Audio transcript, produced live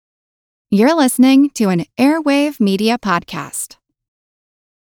You're listening to an Airwave Media Podcast.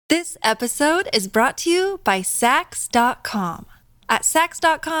 This episode is brought to you by Saks.com. At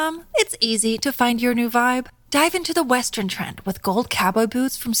Saks.com, it's easy to find your new vibe. Dive into the Western trend with gold cowboy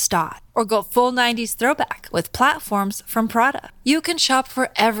boots from Stott, or go full 90s throwback with platforms from Prada. You can shop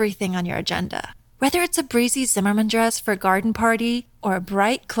for everything on your agenda, whether it's a breezy Zimmermann dress for a garden party or a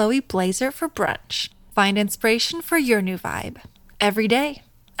bright Chloe blazer for brunch. Find inspiration for your new vibe every day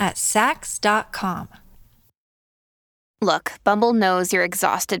at Saks.com. Look, Bumble knows you're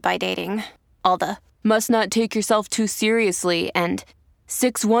exhausted by dating. All the must not take yourself too seriously and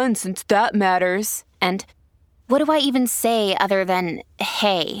 6'1" since that matters. And what do I even say other than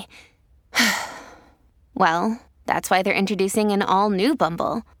hey? Well, that's why they're introducing an all-new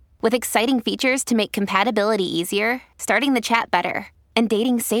Bumble with exciting features to make compatibility easier, starting the chat better, and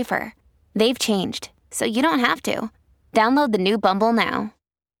dating safer. They've changed, so you don't have to. Download the new Bumble now.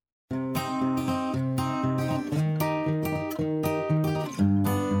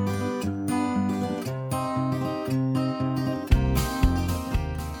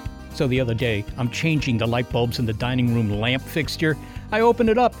 So the other day, I'm changing the light bulbs in the dining room lamp fixture. I open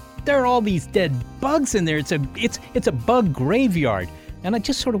it up. There are all these dead bugs in there. It's a bug graveyard. And I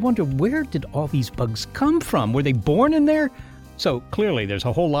just sort of wonder, where did all these bugs come from? Were they born in there? So clearly there's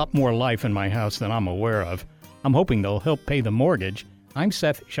a whole lot more life in my house than I'm aware of. I'm hoping they'll help pay the mortgage. I'm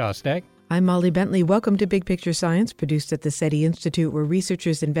Seth Shostak. I'm Molly Bentley. Welcome to Big Picture Science, produced at the SETI Institute, where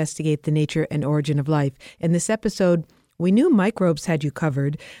researchers investigate the nature and origin of life. In this episode, we knew microbes had you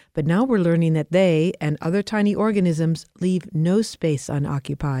covered, but now we're learning that they and other tiny organisms leave no space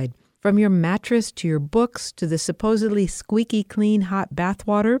unoccupied. From your mattress to your books to the supposedly squeaky clean hot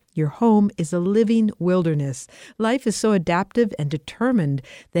bathwater, your home is a living wilderness. Life is so adaptive and determined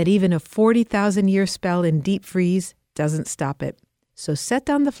that even a 40,000-year spell in deep freeze doesn't stop it. So set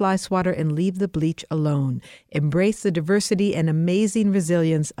down the fly swatter and leave the bleach alone. Embrace the diversity and amazing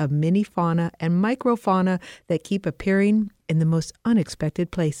resilience of mini fauna and microfauna that keep appearing in the most unexpected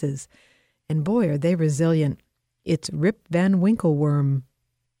places. And boy, are they resilient. It's Rip Van Winkle Worm.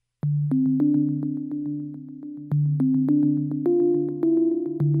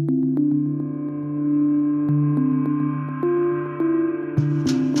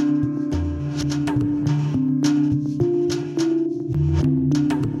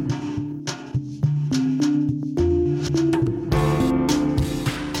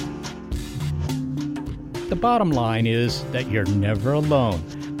 The bottom line is that you're never alone.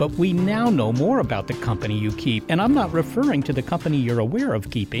 But we now know more about the company you keep. And I'm not referring to the company you're aware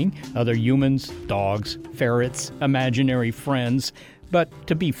of keeping, other humans, dogs, ferrets, imaginary friends. But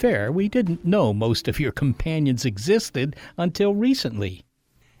to be fair, we didn't know most of your companions existed until recently.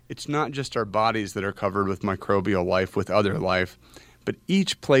 It's not just our bodies that are covered with microbial life, with other life, but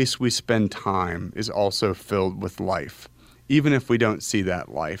each place we spend time is also filled with life, even if we don't see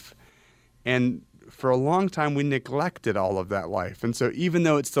that life. And for a long time, we neglected all of that life. And so even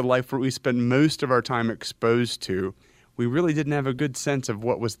though it's the life where we spend most of our time exposed to, we really didn't have a good sense of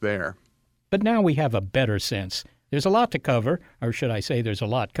what was there. But now we have a better sense. There's a lot to cover, or should I say there's a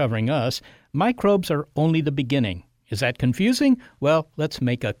lot covering us. Microbes are only the beginning. Is that confusing? Well, let's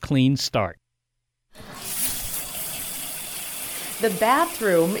make a clean start. The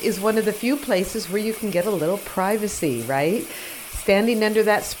bathroom is one of the few places where you can get a little privacy, right? Standing under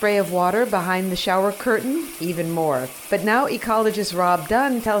that spray of water behind the shower curtain, even more. But now ecologist Rob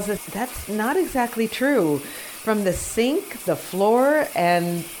Dunn tells us that's not exactly true. From the sink, the floor,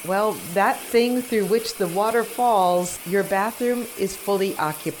 and, well, that thing through which the water falls, your bathroom is fully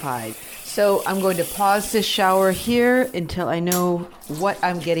occupied. So I'm going to pause this shower here until I know what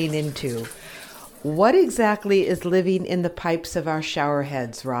I'm getting into. What exactly is living in the pipes of our shower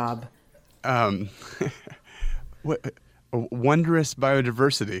heads, Rob? What? Wondrous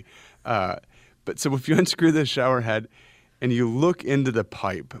biodiversity. But so if you unscrew the shower head and you look into the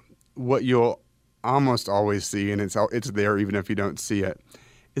pipe, what you'll almost always see, and it's there even if you don't see it,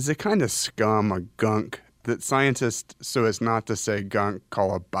 is a kind of scum, a gunk, that scientists, so as not to say gunk,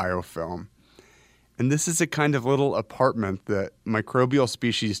 call a biofilm. And this is a kind of little apartment that microbial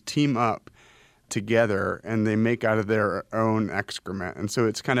species team up together and they make out of their own excrement. And so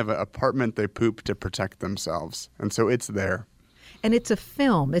it's kind of an apartment they poop to protect themselves. And so it's there. And it's a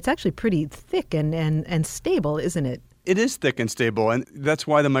film. It's actually pretty thick and stable, isn't it? It is thick and stable, and that's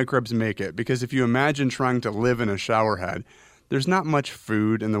why the microbes make it. Because if you imagine trying to live in a shower head, there's not much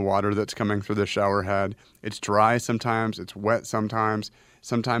food in the water that's coming through the shower head. It's dry sometimes, it's wet sometimes.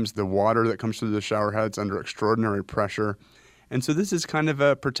 Sometimes the water that comes through the shower head's under extraordinary pressure. And so this is kind of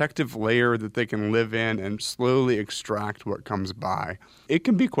a protective layer that they can live in and slowly extract what comes by. It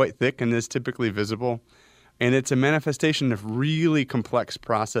can be quite thick and is typically visible. And it's a manifestation of really complex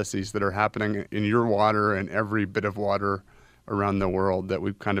processes that are happening in your water and every bit of water around the world that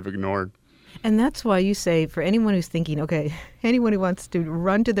we've kind of ignored. And that's why you say, for anyone who's thinking, okay, anyone who wants to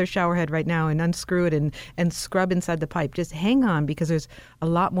run to their shower head right now and unscrew it and scrub inside the pipe, just hang on, because there's a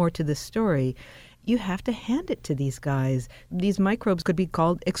lot more to this story. You have to hand it to these guys. These microbes could be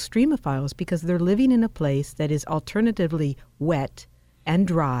called extremophiles because they're living in a place that is alternatively wet and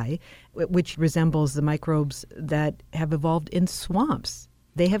dry, which resembles the microbes that have evolved in swamps.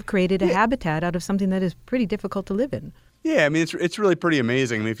 They have created a habitat out of something that is pretty difficult to live in. Yeah, I mean, it's really pretty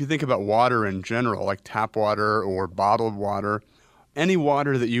amazing. I mean, if you think about water in general, like tap water or bottled water, any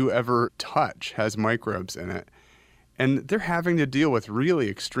water that you ever touch has microbes in it. And they're having to deal with really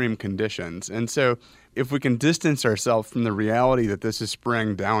extreme conditions. And so if we can distance ourselves from the reality that this is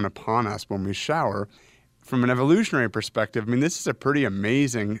spraying down upon us when we shower, from an evolutionary perspective, I mean, this is a pretty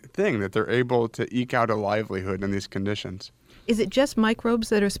amazing thing that they're able to eke out a livelihood in these conditions. Is it just microbes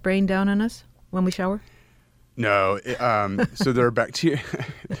that are spraying down on us when we shower? No. So there are bacteria.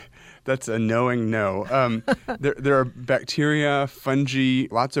 That's a knowing no. There are bacteria, fungi,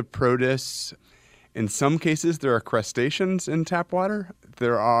 lots of protists. In some cases, there are crustaceans in tap water.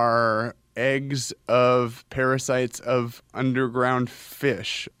 There are eggs of parasites of underground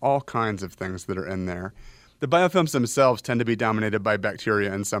fish, all kinds of things that are in there. The biofilms themselves tend to be dominated by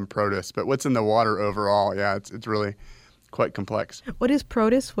bacteria and some protists, but what's in the water overall, yeah, it's really quite complex. What is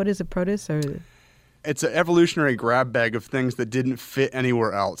protist? What is a protist? It's an evolutionary grab bag of things that didn't fit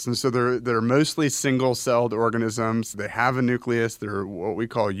anywhere else. And so they're mostly single-celled organisms. They have a nucleus. They're what we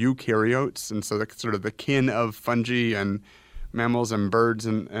call eukaryotes. And so they're sort of the kin of fungi and mammals and birds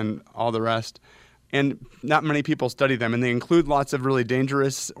and all the rest. And not many people study them. And they include lots of really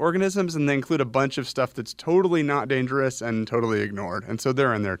dangerous organisms, and they include a bunch of stuff that's totally not dangerous and totally ignored. And so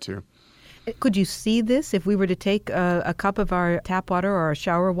they're in there too. Could you see this if we were to take a cup of our tap water or our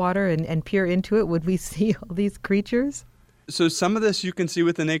shower water and peer into it? Would we see all these creatures? So some of this you can see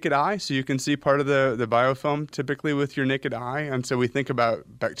with the naked eye. So you can see part of the biofilm typically with your naked eye. And so we think about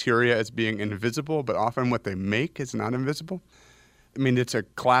bacteria as being invisible, but often what they make is not invisible. I mean, it's a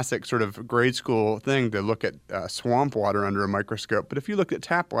classic sort of grade school thing to look at swamp water under a microscope. But if you look at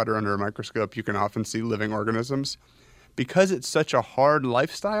tap water under a microscope, you can often see living organisms. Because it's such a hard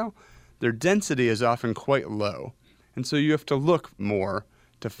lifestyle, their density is often quite low. And so you have to look more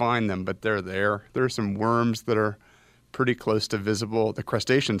to find them, but they're there. There are some worms that are pretty close to visible. The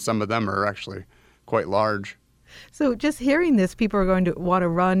crustaceans, some of them are actually quite large. So just hearing this, people are going to want to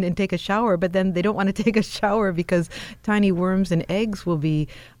run and take a shower, but then they don't want to take a shower because tiny worms and eggs will be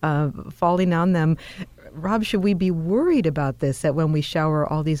falling on them. Rob, should we be worried about this, that when we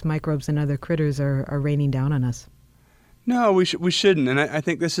shower, all these microbes and other critters are raining down on us? No, we shouldn't. And I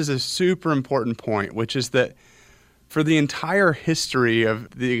think this is a super important point, which is that for the entire history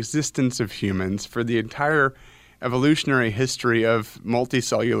of the existence of humans, for the entire evolutionary history of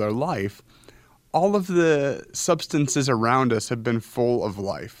multicellular life, all of the substances around us have been full of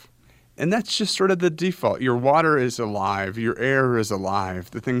life. And that's just sort of the default. Your water is alive. Your air is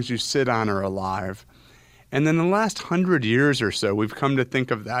alive. The things you sit on are alive. And then the last 100 years or so, we've come to think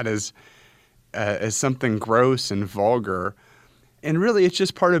of that as something gross and vulgar. And really, it's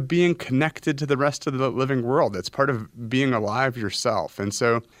just part of being connected to the rest of the living world. It's part of being alive yourself. And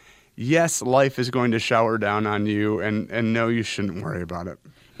so, yes, life is going to shower down on you, and no, you shouldn't worry about it.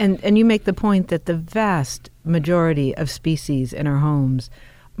 And you make the point that the vast majority of species in our homes,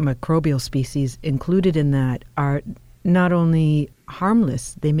 microbial species included in that, are not only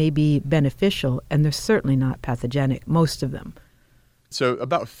harmless, they may be beneficial, and they're certainly not pathogenic, most of them. So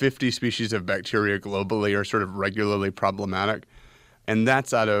about 50 species of bacteria globally are sort of regularly problematic, and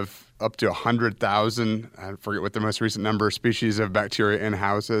that's out of up to 100,000, I forget what the most recent number of species of bacteria in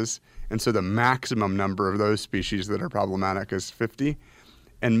houses. And so the maximum number of those species that are problematic is 50.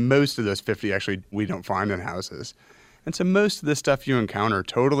 And most of those 50 actually we don't find in houses. And so most of the stuff you encounter,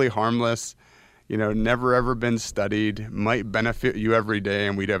 totally harmless, never ever been studied, might benefit you every day,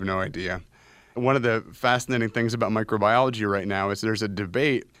 and we'd have no idea. One of the fascinating things about microbiology right now is there's a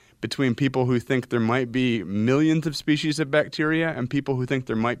debate between people who think there might be millions of species of bacteria and people who think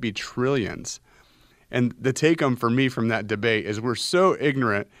there might be trillions. And the take-home for me from that debate is we're so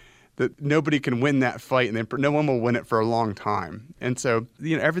ignorant that nobody can win that fight, and no one will win it for a long time. And so,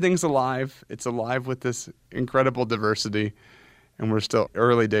 everything's alive. It's alive with this incredible diversity, and we're still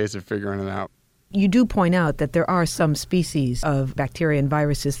early days of figuring it out. You do point out that there are some species of bacteria and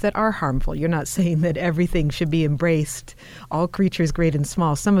viruses that are harmful. You're not saying that everything should be embraced, all creatures great and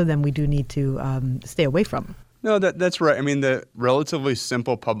small. Some of them we do need to stay away from. No, that's right. I mean, the relatively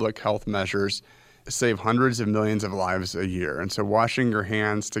simple public health measures save hundreds of millions of lives a year. And so washing your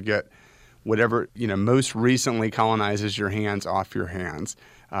hands to get whatever, most recently colonizes your hands off your hands,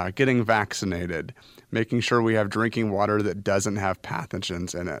 getting vaccinated, making sure we have drinking water that doesn't have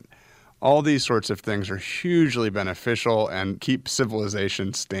pathogens in it. All these sorts of things are hugely beneficial and keep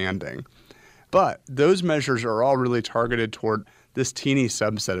civilization standing. But those measures are all really targeted toward this teeny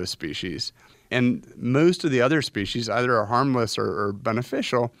subset of species. And most of the other species either are harmless or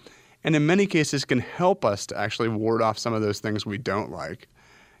beneficial, and in many cases can help us to actually ward off some of those things we don't like.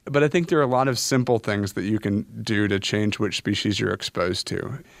 But I think there are a lot of simple things that you can do to change which species you're exposed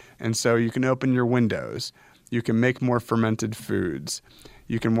to. And so you can open your windows. You can make more fermented foods.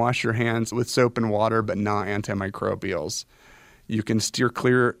 You can wash your hands with soap and water, but not antimicrobials. You can steer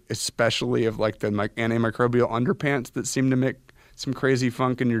clear, especially of like the antimicrobial underpants that seem to make some crazy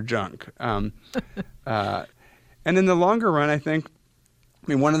funk in your junk. And in the longer run, I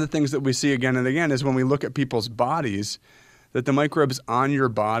mean, one of the things that we see again and again is when we look at people's bodies, that the microbes on your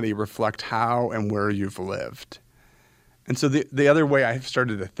body reflect how and where you've lived. And so the other way I've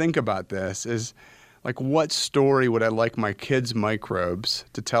started to think about this is, like, what story would I like my kids' microbes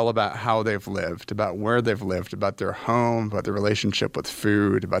to tell about how they've lived, about where they've lived, about their home, about their relationship with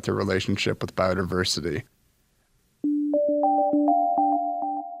food, about their relationship with biodiversity?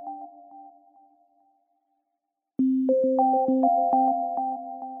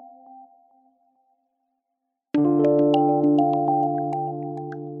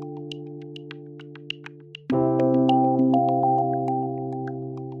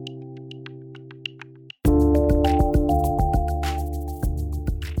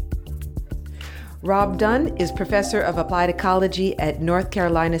 Rob Dunn is professor of applied ecology at North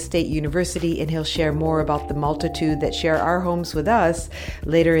Carolina State University, and he'll share more about the multitude that share our homes with us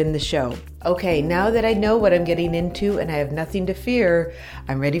later in the show. Okay, now that I know what I'm getting into and I have nothing to fear,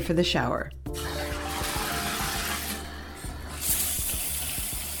 I'm ready for the shower.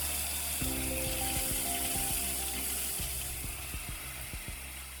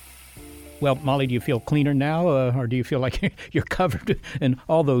 Well, Molly, do you feel cleaner now, or do you feel like you're covered in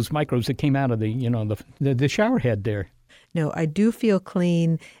all those microbes that came out of the shower head there? No, I do feel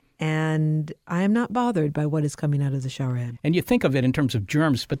clean, and I am not bothered by what is coming out of the shower head. And you think of it in terms of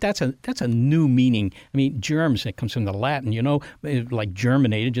germs, but that's a new meaning. I mean, germs, it comes from the Latin, like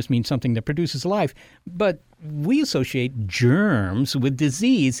germinated just means something that produces life. But we associate germs with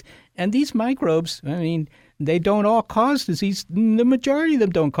disease, and these microbes, I mean, they don't all cause disease. The majority of them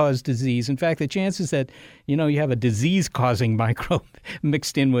don't cause disease. In fact, the chances that, you have a disease-causing microbe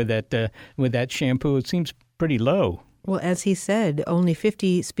mixed in with that shampoo, it seems pretty low. Well, as he said, only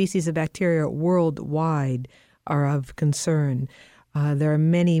 50 species of bacteria worldwide are of concern. There are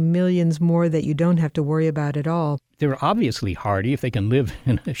many millions more that you don't have to worry about at all. They're obviously hardy if they can live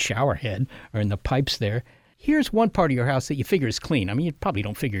in a shower head or in the pipes there. Here's one part of your house that you figure is clean. I mean, you probably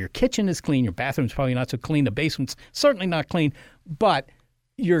don't figure your kitchen is clean, your bathroom's probably not so clean, the basement's certainly not clean, but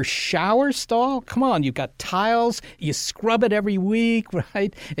your shower stall, come on, you've got tiles, you scrub it every week,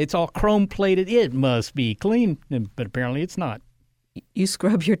 right? It's all chrome plated. It must be clean, but apparently it's not. You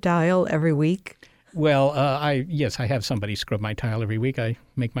scrub your tile every week? Well, I have somebody scrub my tile every week. I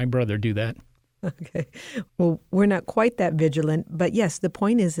make my brother do that. Okay. Well, we're not quite that vigilant, but yes, the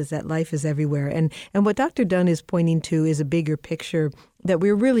point is that life is everywhere. And what Dr. Dunn is pointing to is a bigger picture that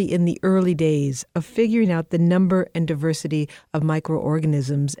we're really in the early days of figuring out the number and diversity of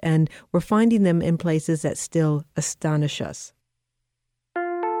microorganisms, and we're finding them in places that still astonish us.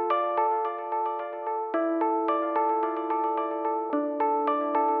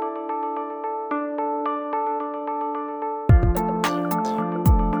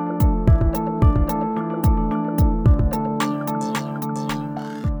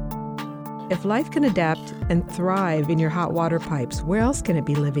 If life can adapt and thrive in your hot water pipes, where else can it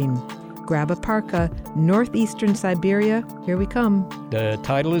be living? Grab a parka, northeastern Siberia, here we come. The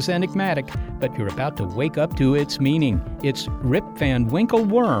title is enigmatic, but you're about to wake up to its meaning. It's Rip Van Winkle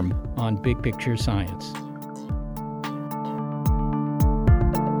Worm on Big Picture Science.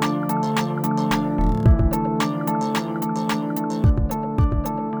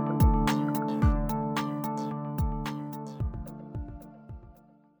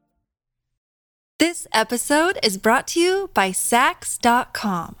 This episode is brought to you by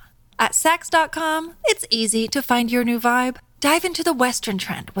Saks.com. At Saks.com, it's easy to find your new vibe. Dive into the Western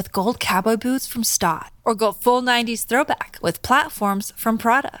trend with gold cowboy boots from Stott, or go full 90s throwback with platforms from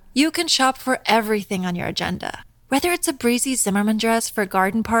Prada. You can shop for everything on your agenda, whether it's a breezy Zimmermann dress for a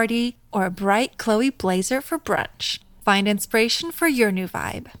garden party or a bright Chloe blazer for brunch. Find inspiration for your new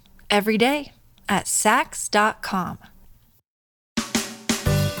vibe every day at Saks.com.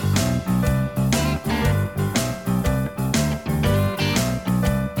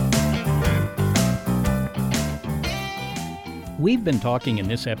 We've been talking in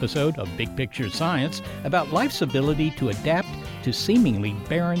this episode of Big Picture Science about life's ability to adapt to seemingly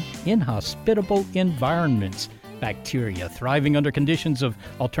barren, inhospitable environments. Bacteria thriving under conditions of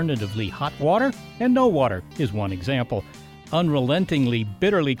alternatively hot water and no water is one example. Unrelentingly,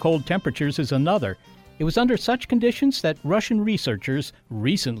 bitterly cold temperatures is another. It was under such conditions that Russian researchers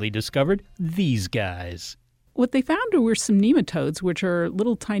recently discovered these guys. What they found were some nematodes, which are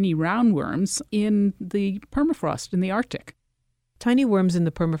little tiny roundworms in the permafrost in the Arctic. Tiny worms in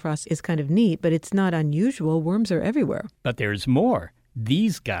the permafrost is kind of neat, but it's not unusual. Worms are everywhere. But there's more.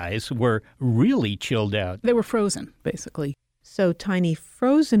 These guys were really chilled out. They were frozen, basically. So tiny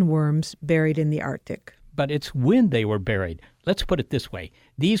frozen worms buried in the Arctic. But it's when they were buried. Let's put it this way.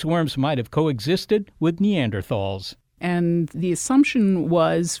 These worms might have coexisted with Neanderthals. And the assumption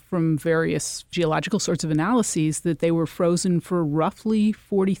was, from various geological sorts of analyses, that they were frozen for roughly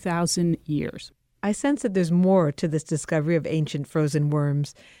 40,000 years. I sense that there's more to this discovery of ancient frozen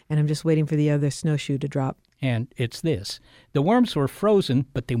worms, and I'm just waiting for the other snowshoe to drop. And it's this. The worms were frozen,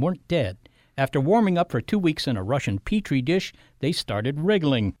 but they weren't dead. After warming up for 2 weeks in a Russian petri dish, they started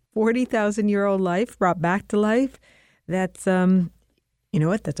wriggling. 40,000-year-old life brought back to life? That's, you know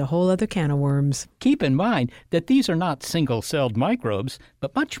what? That's a whole other can of worms. Keep in mind that these are not single-celled microbes,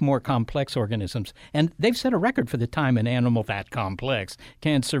 but much more complex organisms. And they've set a record for the time an animal that complex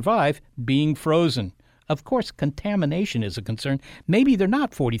can survive being frozen. Of course, contamination is a concern. Maybe they're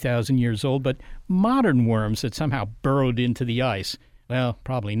not 40,000 years old, but modern worms that somehow burrowed into the ice. Well,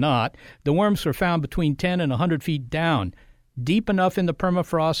 probably not. The worms were found between 10 and 100 feet down, deep enough in the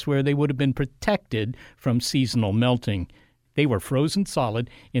permafrost where they would have been protected from seasonal melting. They were frozen solid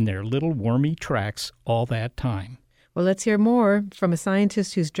in their little wormy tracks all that time. Well, let's hear more from a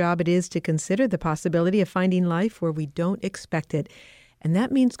scientist whose job it is to consider the possibility of finding life where we don't expect it. And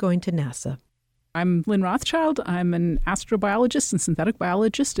that means going to NASA. I'm Lynn Rothschild. I'm an astrobiologist and synthetic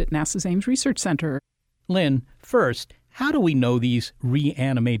biologist at NASA's Ames Research Center. Lynn, first, how do we know these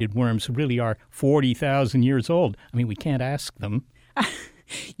reanimated worms really are 40,000 years old? I mean, we can't ask them.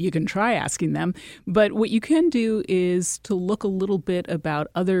 You can try asking them, but what you can do is to look a little bit about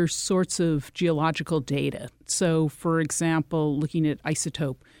other sorts of geological data. So, for example, looking at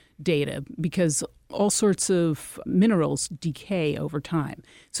isotope data, because all sorts of minerals decay over time.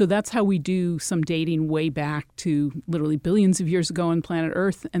 So that's how we do some dating way back to literally billions of years ago on planet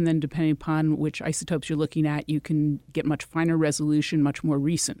Earth, and then depending upon which isotopes you're looking at, you can get much finer resolution, much more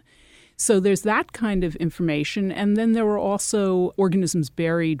recent. So there's that kind of information, and then there were also organisms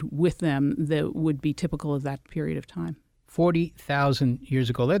buried with them that would be typical of that period of time. 40,000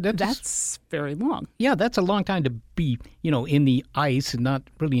 years ago. That's very long. Yeah, that's a long time to be, in the ice and not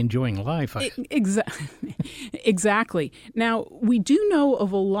really enjoying life. Exactly. Now, we do know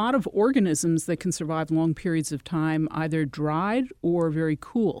of a lot of organisms that can survive long periods of time, either dried or very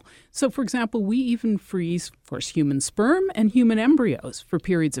cool. So, for example, we even freeze, of course, human sperm and human embryos for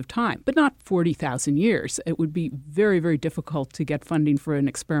periods of time, but not 40,000 years. It would be very, very difficult to get funding for an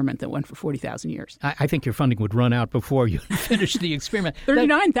experiment that went for 40,000 years. I think your funding would run out before you finish the experiment.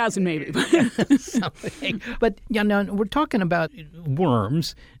 39,000 maybe. Something. But we're talking about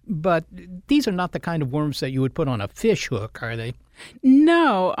worms, but these are not the kind of worms that you would put on a fish hook, are they?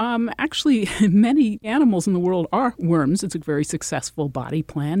 No. Actually, many animals in the world are worms. It's a very successful body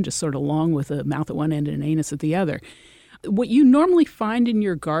plan, just sort of long with a mouth at one end and an anus at the other. What you normally find in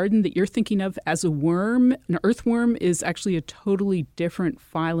your garden that you're thinking of as a worm, an earthworm, is actually a totally different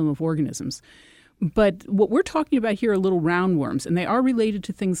phylum of organisms. But what we're talking about here are little roundworms, and they are related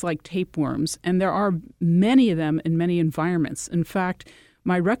to things like tapeworms, and there are many of them in many environments. In fact,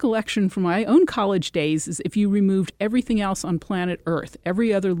 my recollection from my own college days is if you removed everything else on planet Earth,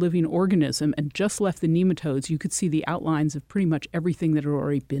 every other living organism, and just left the nematodes, you could see the outlines of pretty much everything that had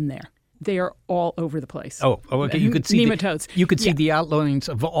already been there. They are all over the place. Oh, okay. You could see nematodes. You could see the outlines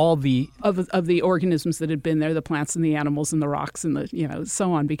of all the of the organisms that had been there, the plants and the animals and the rocks and the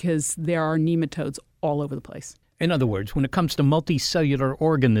so on, because there are nematodes all over the place. In other words, when it comes to multicellular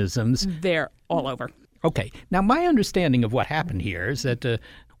organisms, they're all over. Okay. Now, my understanding of what happened here is that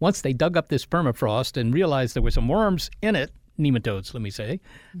once they dug up this permafrost and realized there were some worms in it, nematodes, let me say,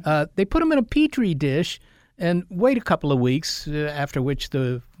 they put them in a petri dish and wait a couple of weeks, after which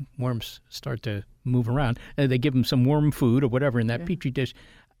the worms start to move around. They give them some worm food or whatever in that Petri dish.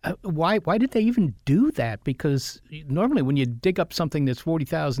 Why did they even do that? Because normally when you dig up something that's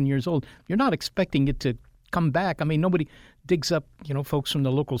 40,000 years old, you're not expecting it to come back. I mean, nobody digs up, folks from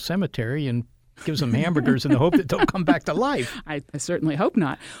the local cemetery and gives them hamburgers in the hope that they'll come back to life. I certainly hope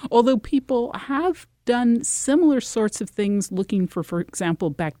not. Although people have done similar sorts of things looking for example,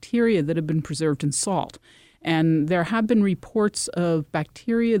 bacteria that have been preserved in salt. And there have been reports of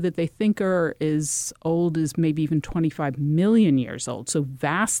bacteria that they think are as old as maybe even 25 million years old, so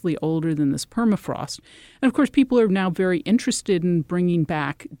vastly older than this permafrost. And of course, people are now very interested in bringing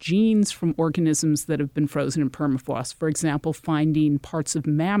back genes from organisms that have been frozen in permafrost. For example, finding parts of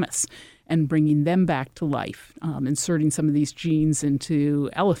mammoths and bringing them back to life, inserting some of these genes into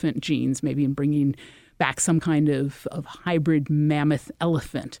elephant genes, maybe, and bringing back some kind of hybrid mammoth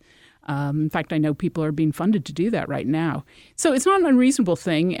elephant. In fact, I know people are being funded to do that right now. So it's not an unreasonable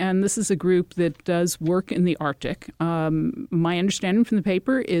thing, and this is a group that does work in the Arctic. My understanding from the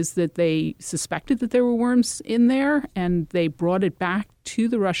paper is that they suspected that there were worms in there, and they brought it back to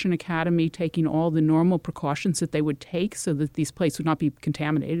the Russian Academy, taking all the normal precautions that they would take so that these plates would not be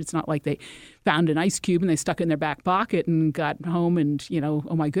contaminated. It's not like they found an ice cube and they stuck it in their back pocket and got home and,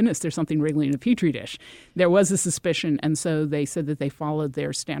 oh my goodness, there's something wriggling in a Petri dish. There was a suspicion, and so they said that they followed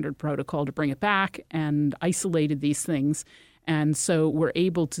their standard protocol to bring it back and isolated these things. And so we're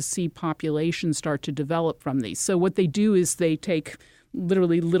able to see populations start to develop from these. So what they do is they take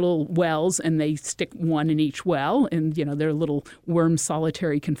literally little wells and they stick one in each well, and they're little worm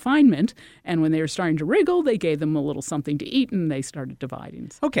solitary confinement, and when they were starting to wriggle, they gave them a little something to eat and they started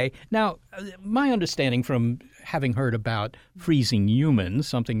dividing. Okay, now my understanding from having heard about freezing humans,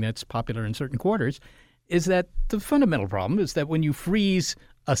 something that's popular in certain quarters, is that the fundamental problem is that when you freeze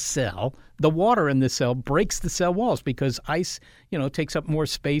a cell, the water in the cell breaks the cell walls because ice, takes up more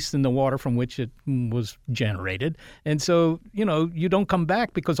space than the water from which it was generated. And so, you don't come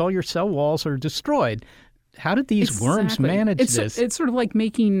back because all your cell walls are destroyed. How did these worms manage this? It's sort of like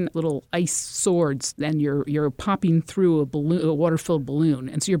making little ice swords, and you're popping through a water-filled balloon,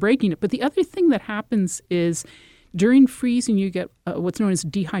 and so you're breaking it. But the other thing that happens is during freezing, you get what's known as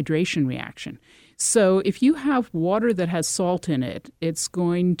dehydration reaction. So if you have water that has salt in it, it's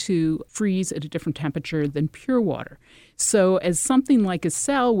going to freeze at a different temperature than pure water. So as something like a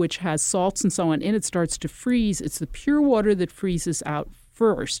cell, which has salts and so on in it, starts to freeze, it's the pure water that freezes out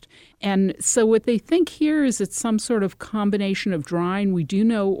first. And so what they think here is it's some sort of combination of drying. We do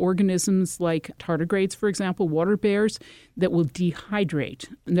know organisms like tardigrades, for example, water bears, that will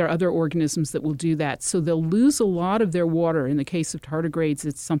dehydrate. And there are other organisms that will do that. So they'll lose a lot of their water. In the case of tardigrades,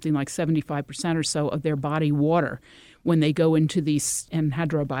 it's something like 75% or so of their body water when they go into these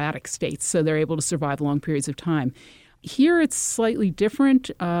anhydrobiotic states. So they're able to survive long periods of time. Here it's slightly different.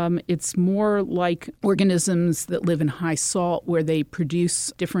 It's more like organisms that live in high salt where they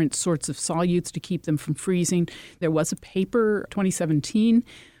produce different sorts of solutes to keep them from freezing. There was a paper, 2017,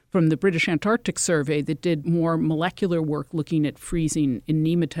 from the British Antarctic Survey that did more molecular work looking at freezing in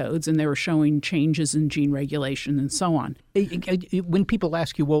nematodes, and they were showing changes in gene regulation and so on. When people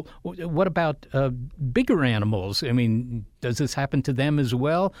ask you, well, what about bigger animals? I mean, does this happen to them as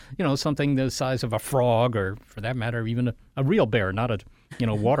well? Something the size of a frog, or for that matter, even a real bear, not a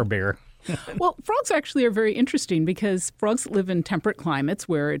water bear. Well, frogs actually are very interesting because frogs live in temperate climates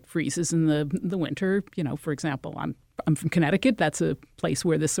where it freezes in the winter. For example, I'm from Connecticut. That's a place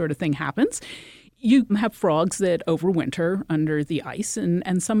where this sort of thing happens. You have frogs that overwinter under the ice,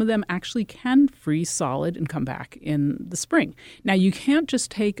 and some of them actually can freeze solid and come back in the spring. Now, you can't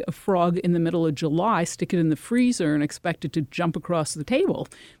just take a frog in the middle of July, stick it in the freezer, and expect it to jump across the table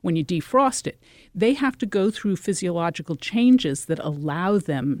when you defrost it. They have to go through physiological changes that allow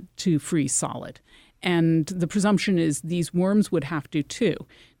them to freeze solid. And the presumption is these worms would have to too.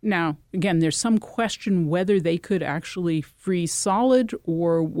 Now, again, there's some question whether they could actually freeze solid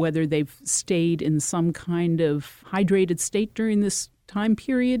or whether they've stayed in some kind of hydrated state during this time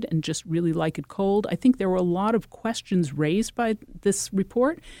period and just really like it cold. I think there were a lot of questions raised by this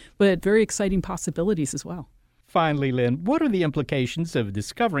report, but very exciting possibilities as well. Finally, Lynn, what are the implications of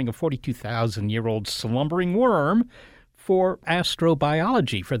discovering a 42,000-year-old slumbering worm for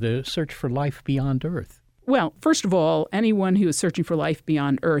astrobiology, for the search for life beyond Earth? Well, first of all, anyone who is searching for life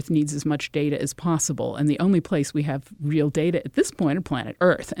beyond Earth needs as much data as possible. And the only place we have real data at this point is planet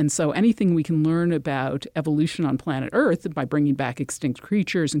Earth. And so anything we can learn about evolution on planet Earth by bringing back extinct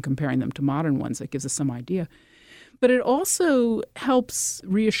creatures and comparing them to modern ones, that gives us some idea. But it also helps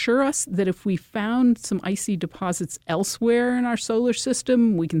reassure us that if we found some icy deposits elsewhere in our solar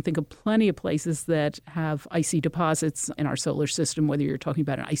system, we can think of plenty of places that have icy deposits in our solar system, whether you're talking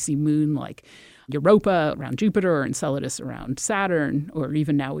about an icy moon like Europa around Jupiter or Enceladus around Saturn, or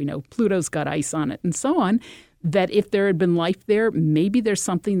even now we know Pluto's got ice on it and so on, that if there had been life there, maybe there's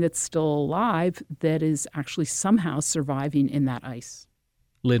something that's still alive that is actually somehow surviving in that ice.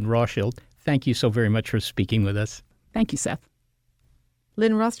 Lynn Rothschild, thank you so very much for speaking with us. Thank you, Seth.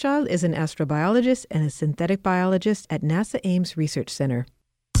 Lynn Rothschild is an astrobiologist and a synthetic biologist at NASA Ames Research Center.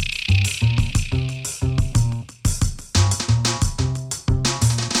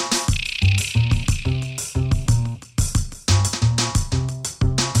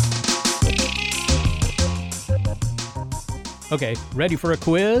 Okay, ready for a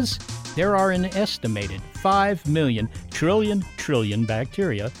quiz? There are an estimated 5 million trillion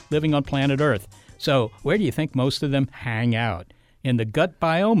bacteria living on planet Earth. So where do you think most of them hang out? In the gut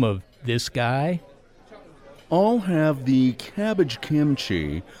biome of this guy? I'll have the cabbage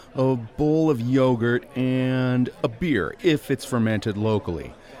kimchi, a bowl of yogurt, and a beer, if it's fermented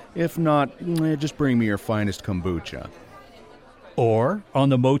locally. If not, just bring me your finest kombucha. Or on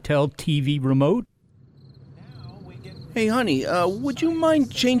the motel TV remote? Hey, honey, would you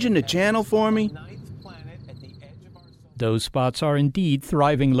mind changing the channel for me? Those spots are indeed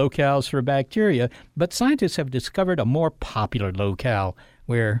thriving locales for bacteria, but scientists have discovered a more popular locale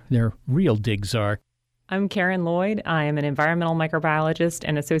where their real digs are. I'm Karen Lloyd. I am an environmental microbiologist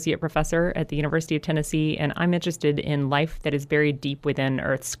and associate professor at the University of Tennessee, and I'm interested in life that is buried deep within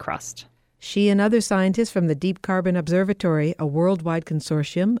Earth's crust. She and other scientists from the Deep Carbon Observatory, a worldwide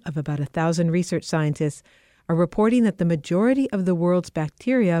consortium of about 1,000 research scientists, are reporting that the majority of the world's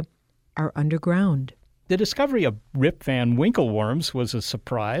bacteria are underground. The discovery of ripvan winkle worms was a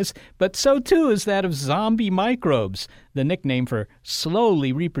surprise, but so too is that of zombie microbes, the nickname for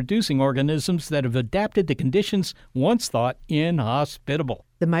slowly reproducing organisms that have adapted to conditions once thought inhospitable.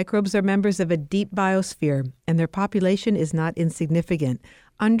 The microbes are members of a deep biosphere, and their population is not insignificant.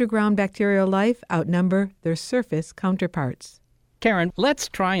 Underground bacterial life outnumber their surface counterparts. Karen, let's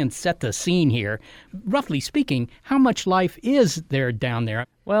try and set the scene here. Roughly speaking, how much life is there down there?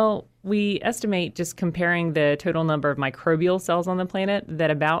 Well, we estimate, just comparing the total number of microbial cells on the planet,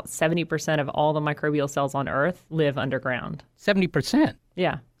 that about 70% of all the microbial cells on Earth live underground. 70%?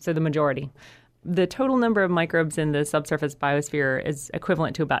 Yeah, so the majority. The total number of microbes in the subsurface biosphere is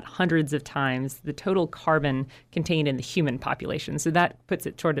equivalent to about hundreds of times the total carbon contained in the human population. So that puts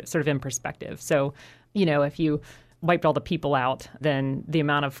it sort of in perspective. So, if you wiped all the people out, then the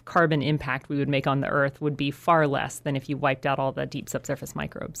amount of carbon impact we would make on the Earth would be far less than if you wiped out all the deep subsurface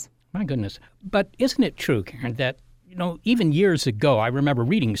microbes. My goodness. But isn't it true, Karen, that, even years ago, I remember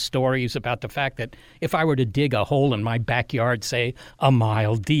reading stories about the fact that if I were to dig a hole in my backyard, say, a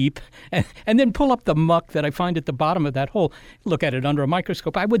mile deep, and then pull up the muck that I find at the bottom of that hole, look at it under a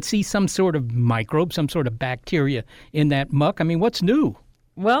microscope, I would see some sort of microbe, some sort of bacteria in that muck. I mean, what's new?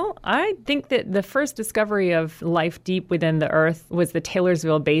 Well, I think that the first discovery of life deep within the Earth was the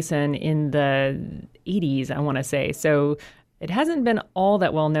Taylorsville Basin in the 80s, I want to say. So it hasn't been all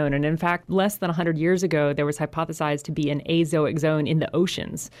that well known. And in fact, less than 100 years ago, there was hypothesized to be an azoic zone in the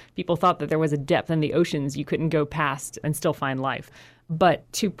oceans. People thought that there was a depth in the oceans you couldn't go past and still find life.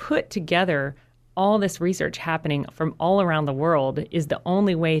 But to put together all this research happening from all around the world is the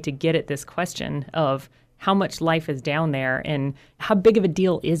only way to get at this question of how much life is down there and how big of a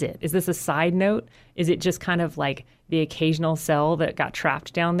deal is it? Is this a side note? Is it just kind of like the occasional cell that got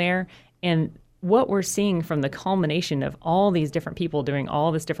trapped down there? And what we're seeing from the culmination of all these different people doing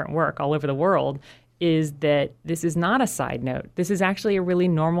all this different work all over the world is that this is not a side note. This is actually a really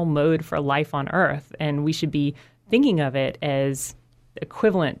normal mode for life on Earth, and we should be thinking of it as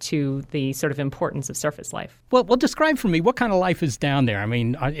equivalent to the sort of importance of surface life. Well, describe for me what kind of life is down there. I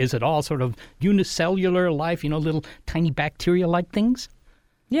mean, is it all sort of unicellular life, little tiny bacteria-like things?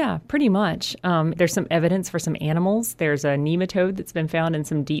 Yeah, pretty much. There's some evidence for some animals. There's a nematode that's been found in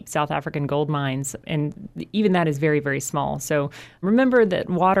some deep South African gold mines, and even that is very, very small. So remember that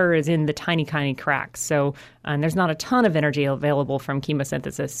water is in the tiny cracks. So there's not a ton of energy available from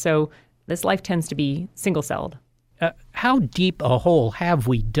chemosynthesis. So this life tends to be single-celled. How deep a hole have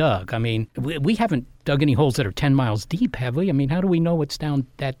we dug? I mean, we haven't dug any holes that are 10 miles deep, have we? I mean, how do we know what's down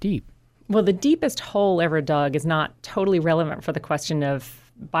that deep? Well, the deepest hole ever dug is not totally relevant for the question of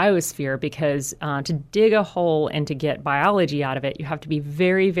biosphere because to dig a hole and to get biology out of it, you have to be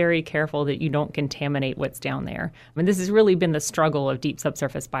very, very careful that you don't contaminate what's down there. I mean, this has really been the struggle of deep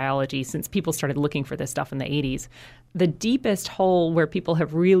subsurface biology since people started looking for this stuff in the 80s. The deepest hole where people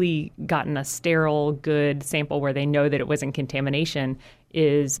have really gotten a sterile, good sample where they know that it wasn't contamination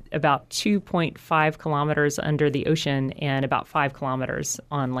is about 2.5 kilometers under the ocean and about 5 kilometers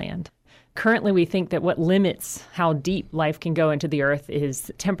on land. Currently, we think that what limits how deep life can go into the Earth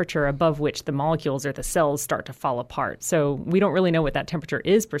is temperature above which the molecules or the cells start to fall apart. So we don't really know what that temperature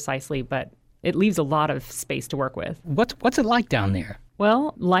is precisely, but it leaves a lot of space to work with. What's it like down there?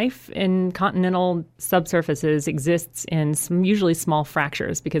 Well, life in continental subsurfaces exists in usually small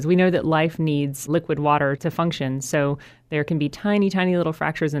fractures because we know that life needs liquid water to function. So there can be tiny, tiny little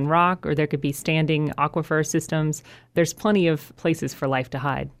fractures in rock, or there could be standing aquifer systems. There's plenty of places for life to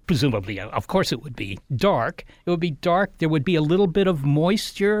hide. Presumably, of course, it would be dark. It would be dark. There would be a little bit of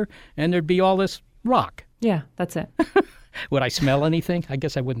moisture, and there'd be all this rock. Yeah, that's it. Would I smell anything? I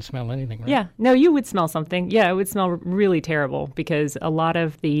guess I wouldn't smell anything, right? Yeah. No, you would smell something. Yeah, it would smell really terrible because a lot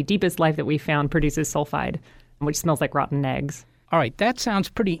of the deepest life that we found produces sulfide, which smells like rotten eggs. All right, that sounds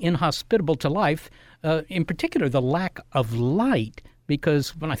pretty inhospitable to life, in particular the lack of light,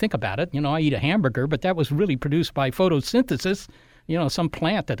 because when I think about it, I eat a hamburger, but that was really produced by photosynthesis, some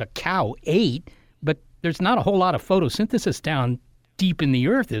plant that a cow ate, but there's not a whole lot of photosynthesis down deep in the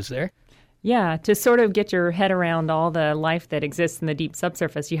earth, is there? Yeah, to sort of get your head around all the life that exists in the deep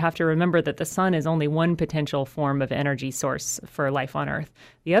subsurface, you have to remember that the sun is only one potential form of energy source for life on Earth.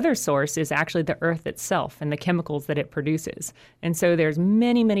 The other source is actually the Earth itself and the chemicals that it produces. And so there's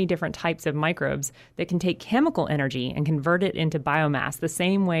many, many different types of microbes that can take chemical energy and convert it into biomass the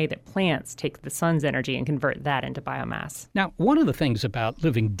same way that plants take the sun's energy and convert that into biomass. Now, one of the things about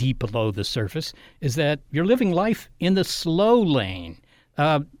living deep below the surface is that you're living life in the slow lane.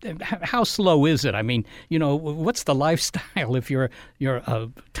 How slow is it? I mean, what's the lifestyle if you're a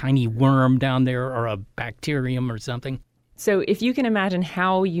tiny worm down there or a bacterium or something? So if you can imagine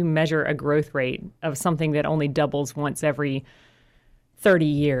how you measure a growth rate of something that only doubles once every 30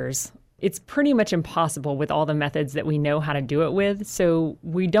 years, it's pretty much impossible with all the methods that we know how to do it with. So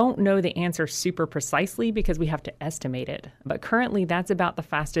we don't know the answer super precisely because we have to estimate it. But currently, that's about the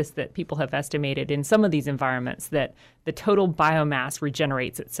fastest that people have estimated in some of these environments, that the total biomass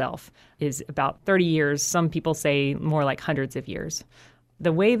regenerates itself is about 30 years. Some people say more like hundreds of years.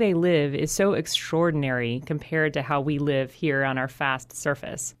 The way they live is so extraordinary compared to how we live here on our fast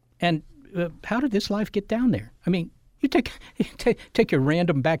surface. And how did this life get down there? I mean, you take your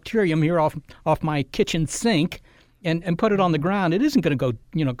random bacterium here off my kitchen sink and put it on the ground. It isn't going to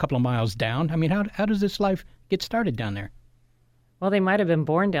go, a couple of miles down. I mean, how does this life get started down there? Well, they might have been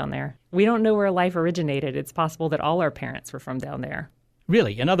born down there. We don't know where life originated. It's possible that all our parents were from down there.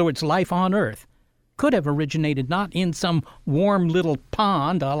 Really? In other words, life on Earth could have originated not in some warm little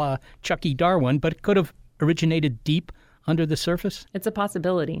pond a la Chucky Darwin, but it could have originated deep under the surface? It's a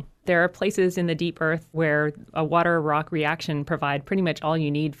possibility. There are places in the deep earth where a water-rock reaction provide pretty much all you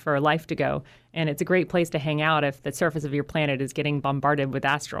need for life to go, and it's a great place to hang out if the surface of your planet is getting bombarded with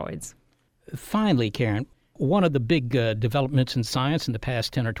asteroids. Finally, Karen, one of the big developments in science in the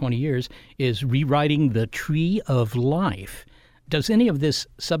past 10 or 20 years is rewriting the tree of life. Does any of this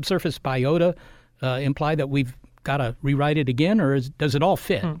subsurface biota imply that we've got to rewrite it again, or does it all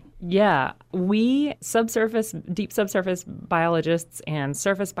fit? Yeah, we deep subsurface biologists and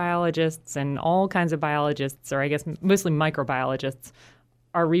surface biologists and all kinds of biologists, or I guess mostly microbiologists,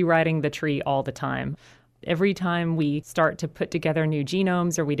 are rewriting the tree all the time. Every time we start to put together new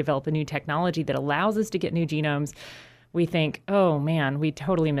genomes or we develop a new technology that allows us to get new genomes, we think, oh man, we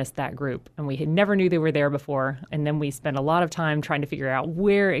totally missed that group. And we never knew they were there before. And then we spend a lot of time trying to figure out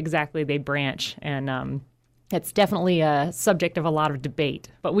where exactly they branch. And it's definitely a subject of a lot of debate.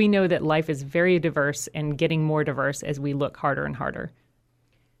 But we know that life is very diverse and getting more diverse as we look harder and harder.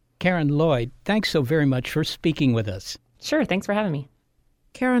 Karen Lloyd, thanks so very much for speaking with us. Sure, thanks for having me.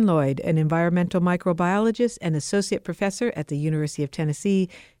 Karen Lloyd, an environmental microbiologist and associate professor at the University of Tennessee,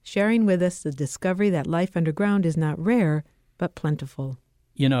 sharing with us the discovery that life underground is not rare, but plentiful.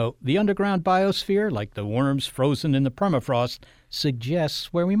 You know, the underground biosphere, like the worms frozen in the permafrost,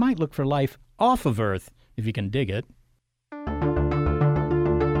 suggests where we might look for life off of Earth, if you can dig it.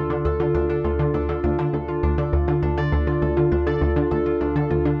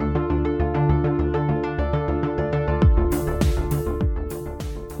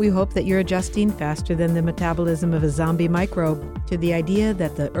 We hope that you're adjusting faster than the metabolism of a zombie microbe to the idea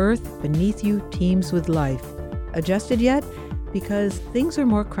that the earth beneath you teems with life. Adjusted yet? Because things are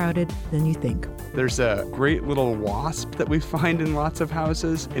more crowded than you think. There's a great little wasp that we find in lots of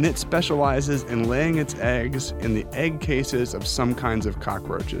houses, and it specializes in laying its eggs in the egg cases of some kinds of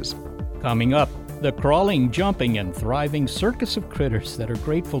cockroaches. Coming up, the crawling, jumping, and thriving circus of critters that are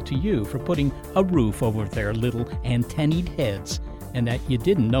grateful to you for putting a roof over their little antennaed heads and that you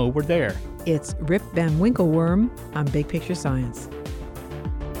didn't know were there. It's Rip Van Winkle Worm on Big Picture Science.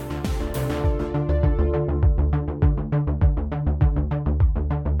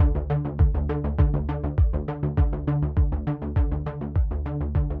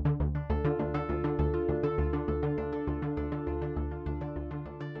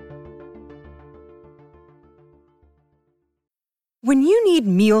 When you need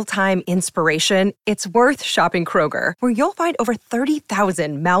mealtime inspiration, it's worth shopping Kroger, where you'll find over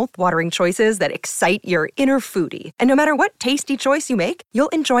 30,000 mouth-watering choices that excite your inner foodie. And no matter what tasty choice you make, you'll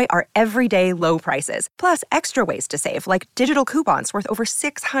enjoy our everyday low prices, plus extra ways to save, like digital coupons worth over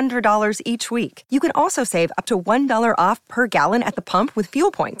 $600 each week. You can also save up to $1 off per gallon at the pump with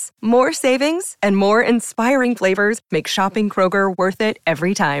fuel points. More savings and more inspiring flavors make shopping Kroger worth it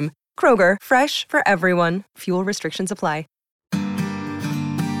every time. Kroger, fresh for everyone. Fuel restrictions apply.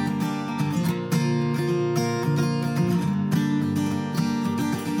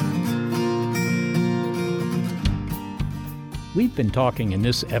 We've been talking in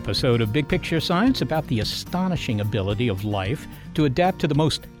this episode of Big Picture Science about the astonishing ability of life to adapt to the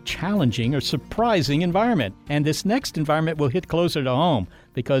most challenging or surprising environment. And this next environment will hit closer to home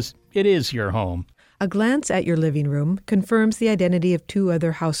because it is your home. A glance at your living room confirms the identity of two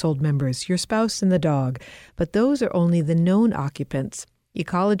other household members, your spouse and the dog, but those are only the known occupants.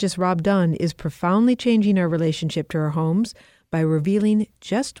 Ecologist Rob Dunn is profoundly changing our relationship to our homes by revealing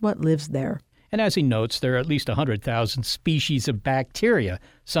just what lives there. And as he notes, there are at least 100,000 species of bacteria.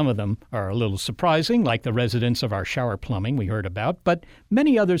 Some of them are a little surprising, like the residents of our shower plumbing we heard about, but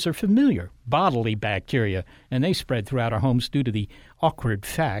many others are familiar, bodily bacteria, and they spread throughout our homes due to the awkward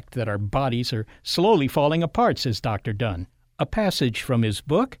fact that our bodies are slowly falling apart, says Dr. Dunn. A passage from his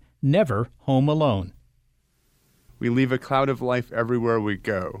book, Never Home Alone. We leave a cloud of life everywhere we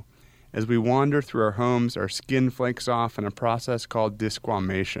go. As we wander through our homes, our skin flakes off in a process called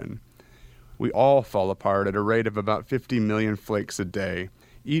desquamation. We all fall apart at a rate of about 50 million flakes a day.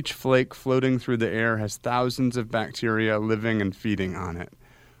 Each flake floating through the air has thousands of bacteria living and feeding on it.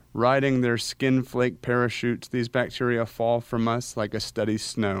 Riding their skin flake parachutes, these bacteria fall from us like a steady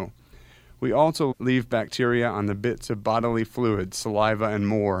snow. We also leave bacteria on the bits of bodily fluids, saliva and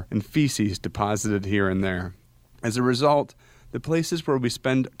more, and feces deposited here and there. As a result, the places where we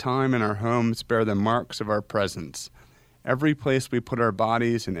spend time in our homes bear the marks of our presence. Every place we put our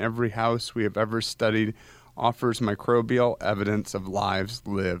bodies and every house we have ever studied offers microbial evidence of lives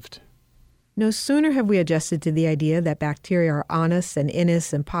lived. No sooner have we adjusted to the idea that bacteria are on us and in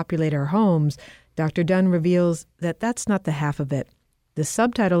us and populate our homes, Dr. Dunn reveals that that's not the half of it. The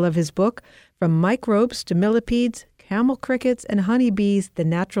subtitle of his book, From Microbes to Millipedes, Camel Crickets, and Honeybees, The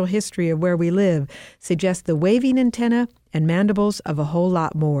Natural History of Where We Live, suggests the waving antenna and mandibles of a whole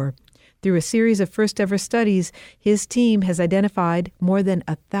lot more. Through a series of first-ever studies, his team has identified more than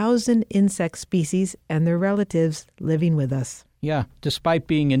 1,000 insect species and their relatives living with us. Yeah, despite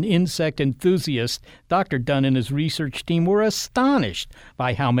being an insect enthusiast, Dr. Dunn and his research team were astonished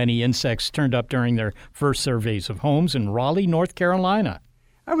by how many insects turned up during their first surveys of homes in Raleigh, North Carolina.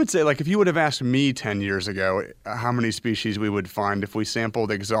 I would say, if you would have asked me 10 years ago how many species we would find if we sampled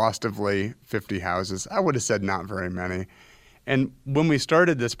exhaustively 50 houses, I would have said not very many. And when we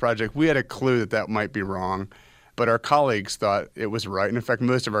started this project, we had a clue that might be wrong, but our colleagues thought it was right. And in fact,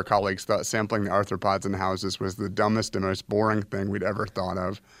 most of our colleagues thought sampling the arthropods in houses was the dumbest and most boring thing we'd ever thought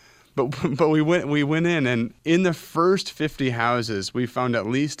of. But we went in, and in the first 50 houses, we found at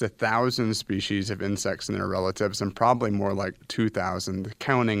least 1,000 species of insects and their relatives, and probably more like 2,000.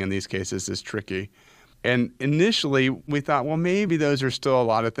 Counting in these cases is tricky. And initially, we thought, well, maybe those are still a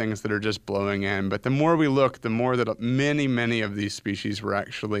lot of things that are just blowing in. But the more we look, the more that many of these species were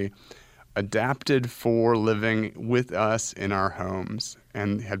actually adapted for living with us in our homes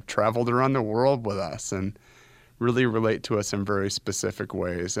and have traveled around the world with us and really relate to us in very specific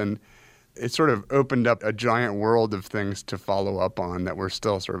ways. And it sort of opened up a giant world of things to follow up on that we're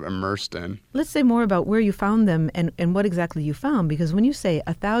still sort of immersed in. Let's say more about where you found them and what exactly you found, because when you say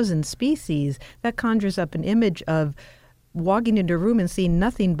 1,000 species, that conjures up an image of walking into a room and seeing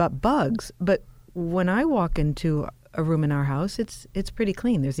nothing but bugs. But when I walk into a room in our house, it's pretty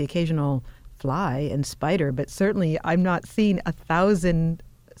clean. There's the occasional fly and spider, but certainly I'm not seeing 1,000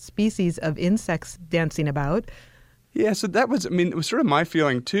 species of insects dancing about. Yeah, so that was, it was sort of my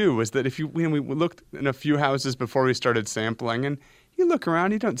feeling too, was that we looked in a few houses before we started sampling, and, you look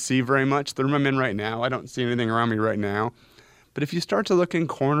around, you don't see very much. The room I'm in right now, I don't see anything around me right now. But if you start to look in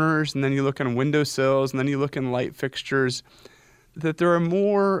corners, and then you look on windowsills, and then you look in light fixtures, that there are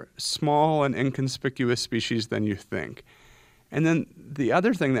more small and inconspicuous species than you think. And then the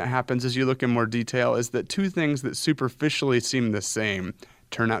other thing that happens as you look in more detail is that two things that superficially seem the same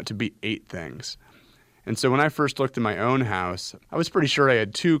turn out to be 8 things. And so when I first looked in my own house, I was pretty sure I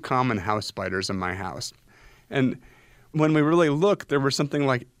had 2 common house spiders in my house. And when we really looked, there were something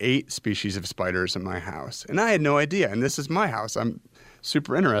like 8 species of spiders in my house. And I had no idea. And this is my house. I'm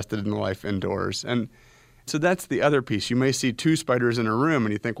super interested in life indoors. And so that's the other piece. You may see 2 spiders in a room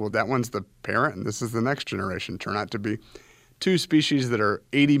and you think, well, that one's the parent and this is the next generation. Turn out to be 2 species that are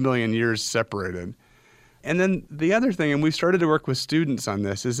 80 million years separated. And then the other thing, and we've started to work with students on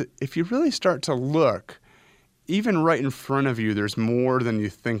this, is if you really start to look, even right in front of you, there's more than you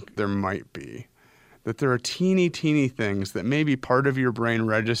think there might be. That there are teeny things that maybe part of your brain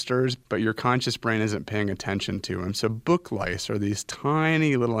registers, but your conscious brain isn't paying attention to. And so book lice are these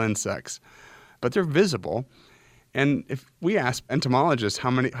tiny little insects, but they're visible. And if we asked entomologists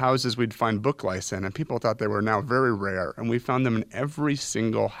how many houses we'd find book lice in, and people thought they were now very rare, and we found them in every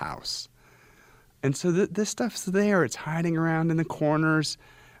single house. And so this stuff's there. It's hiding around in the corners.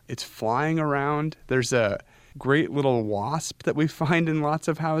 It's flying around. There's a great little wasp that we find in lots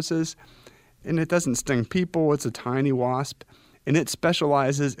of houses. And it doesn't sting people. It's a tiny wasp. And it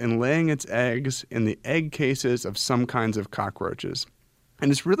specializes in laying its eggs in the egg cases of some kinds of cockroaches.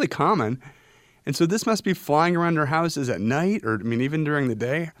 And it's really common. And so this must be flying around our houses at night or, even during the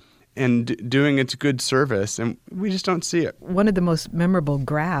day and doing its good service. And we just don't see it. One of the most memorable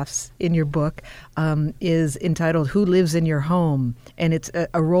graphs in your book is entitled Who Lives in Your Home? And it's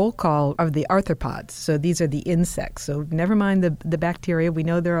a roll call of the arthropods. So these are the insects. So never mind the bacteria. We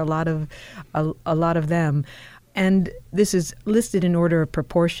know there are a lot of them. And this is listed in order of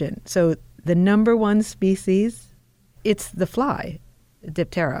proportion. So the number 1 species, it's the fly,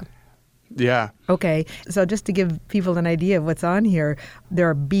 Diptera. Yeah. Okay. So just to give people an idea of what's on here, there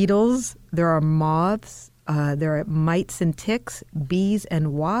are beetles, there are moths, there are mites and ticks, bees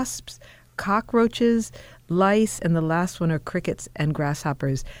and wasps, cockroaches, lice, and the last one are crickets and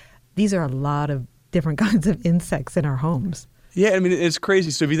grasshoppers. These are a lot of different kinds of insects in our homes. Yeah, it's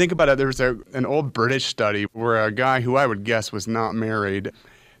crazy. So if you think about it, there was an old British study where a guy who I would guess was not married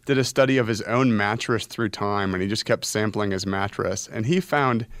did a study of his own mattress through time, and he just kept sampling his mattress. And he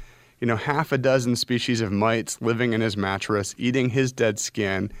found half a dozen species of mites living in his mattress, eating his dead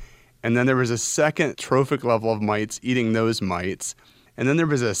skin. And then there was a second trophic level of mites eating those mites. And then there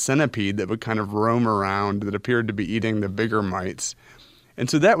was a centipede that would kind of roam around that appeared to be eating the bigger mites. And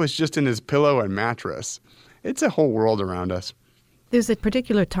so that was just in his pillow and mattress. It's a whole world around us. There's a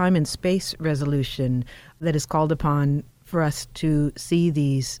particular time and space resolution that is called upon for us to see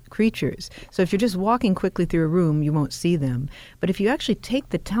these creatures. So if you're just walking quickly through a room, you won't see them. But if you actually take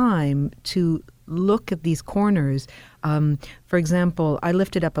the time to look at these corners, for example, I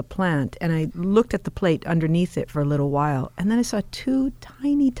lifted up a plant and I looked at the plate underneath it for a little while, and then I saw 2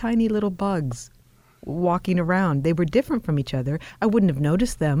 tiny little bugs walking around. They were different from each other. I wouldn't have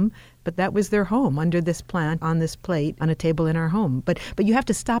noticed them, but that was their home, under this plant, on this plate, on a table in our home. But you have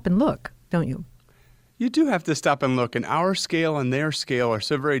to stop and look, don't you? You do have to stop and look, and our scale and their scale are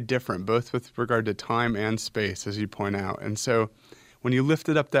so very different, both with regard to time and space, as you point out. And so when you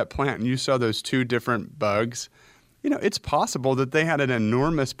lifted up that plant and you saw those 2 different bugs, it's possible that they had an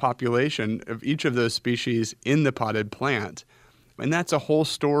enormous population of each of those species in the potted plant. And that's a whole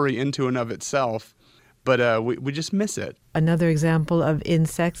story into and of itself, but we just miss it. Another example of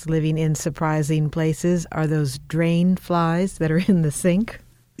insects living in surprising places are those drain flies that are in the sink.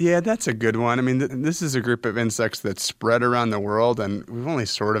 Yeah, that's a good one. This is a group of insects that's spread around the world, and we've only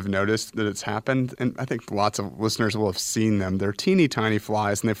sort of noticed that it's happened. And I think lots of listeners will have seen them. They're teeny tiny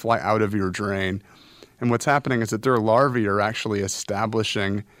flies, and they fly out of your drain. And what's happening is that their larvae are actually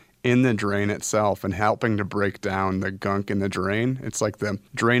establishing in the drain itself and helping to break down the gunk in the drain. It's like the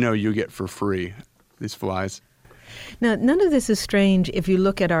Drano you get for free, these flies. Now, none of this is strange if you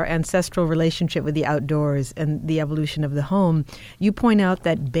look at our ancestral relationship with the outdoors and the evolution of the home. You point out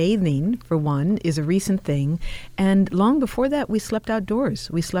that bathing, for one, is a recent thing. And long before that, we slept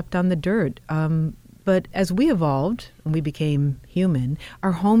outdoors. We slept on the dirt. But as we evolved, and we became human,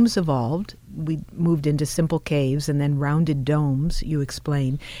 our homes evolved. We moved into simple caves and then rounded domes, you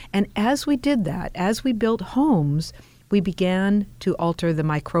explain. And as we did that, as we built homes, we began to alter the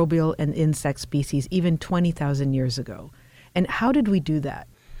microbial and insect species even 20,000 years ago. And how did we do that?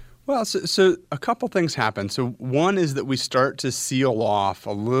 Well, so a couple things happen. So one is that we start to seal off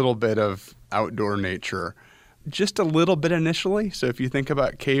a little bit of outdoor nature just a little bit initially. So if you think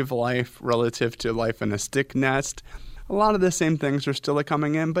about cave life relative to life in a stick nest, a lot of the same things are still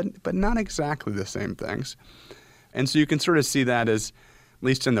coming in, but not exactly the same things. And so you can sort of see that as, at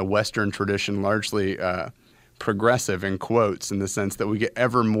least in the Western tradition, largely progressive in quotes, in the sense that we get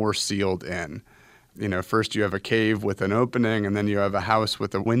ever more sealed in. First you have a cave with an opening, and then you have a house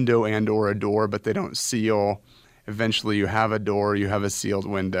with a window and or a door, but they don't seal. Eventually you have a door, you have a sealed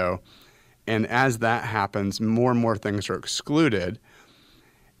window. And as that happens, more and more things are excluded.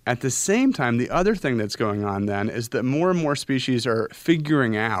 At the same time, the other thing that's going on then is that more and more species are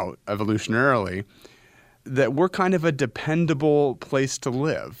figuring out evolutionarily that we're kind of a dependable place to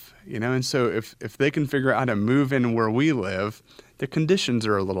live, and so if they can figure out how to move in where we live, the conditions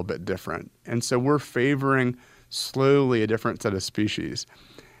are a little bit different. And so we're favoring slowly a different set of species.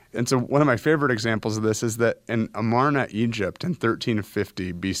 And so one of my favorite examples of this is that in Amarna, Egypt in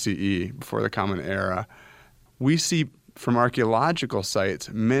 1350 BCE, before the Common Era, we see from archaeological sites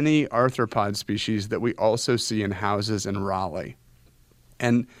many arthropod species that we also see in houses in Raleigh.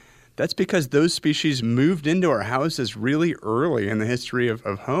 And that's because those species moved into our houses really early in the history of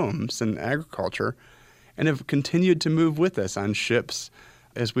homes and agriculture and have continued to move with us on ships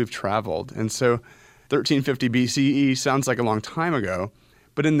as we've traveled. And so 1350 BCE sounds like a long time ago,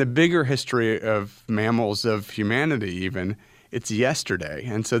 but in the bigger history of mammals, of humanity even, it's yesterday.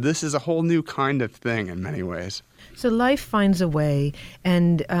 And so this is a whole new kind of thing in many ways. So life finds a way,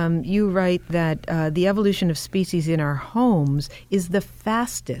 and you write that the evolution of species in our homes is the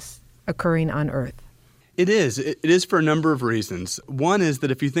fastest occurring on Earth. It is. It is for a number of reasons. One is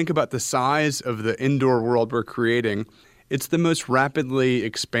that if you think about the size of the indoor world we're creating, it's the most rapidly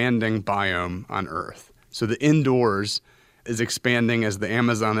expanding biome on Earth. So the indoors is expanding as the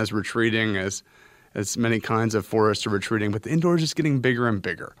Amazon is retreating, as many kinds of forests are retreating, but the indoors is getting bigger and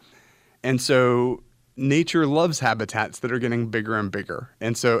bigger. And so nature loves habitats that are getting bigger and bigger.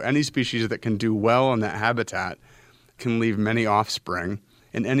 And so any species that can do well in that habitat can leave many offspring.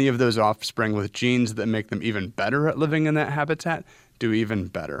 And any of those offspring with genes that make them even better at living in that habitat do even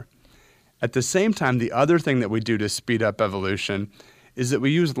better. At the same time, the other thing that we do to speed up evolution is that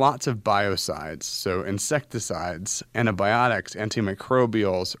we use lots of biocides, so insecticides, antibiotics,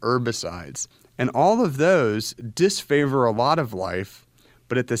 antimicrobials, herbicides. And all of those disfavor a lot of life,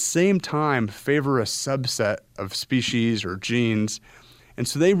 but at the same time favor a subset of species or genes. And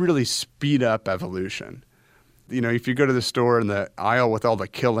so they really speed up evolution. If you go to the store in the aisle with all the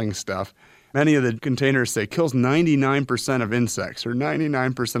killing stuff, many of the containers say kills 99% of insects or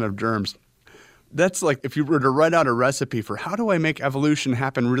 99% of germs. That's like if you were to write out a recipe for how do I make evolution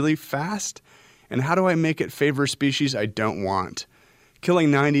happen really fast and how do I make it favor species I don't want. Killing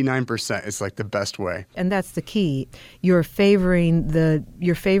 99% is like the best way. And that's the key. You're favoring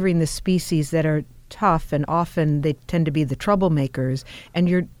the species that are tough, and often they tend to be the troublemakers, and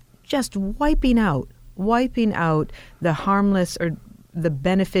you're just wiping out the harmless or the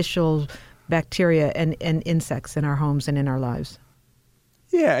beneficial bacteria and insects in our homes and in our lives.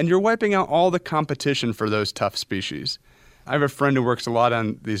 Yeah, and you're wiping out all the competition for those tough species. I have a friend who works a lot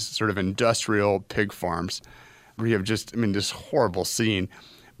on these sort of industrial pig farms where you have this horrible scene.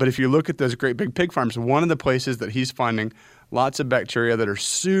 But if you look at those great big pig farms, one of the places that he's finding lots of bacteria that are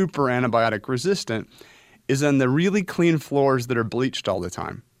super antibiotic resistant is on the really clean floors that are bleached all the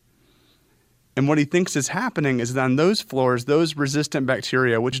time. And what he thinks is happening is that on those floors, those resistant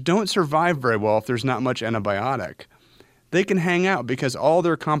bacteria, which don't survive very well if there's not much antibiotic, they can hang out because all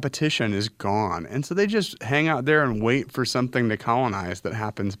their competition is gone. And so they just hang out there and wait for something to colonize that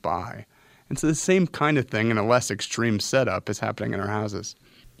happens by. And so the same kind of thing in a less extreme setup is happening in our houses.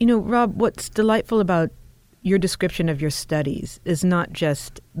 Rob, what's delightful about your description of your studies is not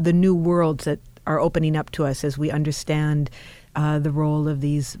just the new worlds that are opening up to us as we understand the role of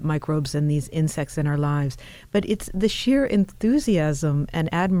these microbes and these insects in our lives, but it's the sheer enthusiasm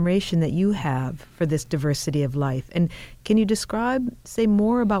and admiration that you have for this diversity of life. And can you say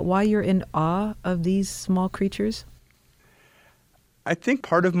more about why you're in awe of these small creatures? I think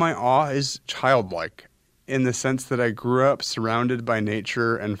part of my awe is childlike, in the sense that I grew up surrounded by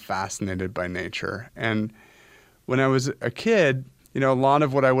nature and fascinated by nature. And when I was a kid, a lot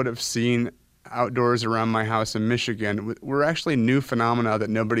of what I would have seen outdoors around my house in Michigan were actually new phenomena that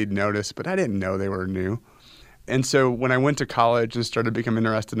nobody'd noticed, but I didn't know they were new. And so when I went to college and started becoming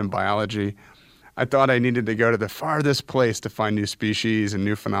interested in biology, I thought I needed to go to the farthest place to find new species and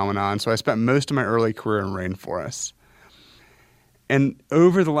new phenomena. And so I spent most of my early career in rainforests. And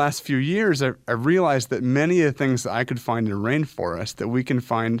over the last few years, I realized that many of the things that I could find in rainforests that we can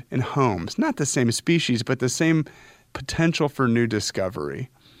find in homes, not the same species, but the same potential for new discovery.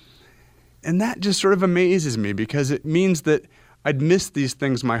 And that just sort of amazes me because it means that I'd missed these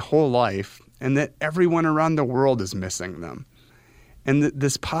things my whole life and that everyone around the world is missing them. And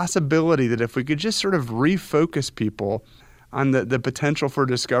this possibility that if we could just sort of refocus people on the potential for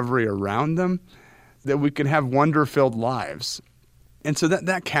discovery around them, that we can have wonder-filled lives. And so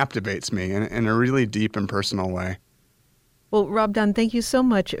that captivates me in a really deep and personal way. Well, Rob Dunn, thank you so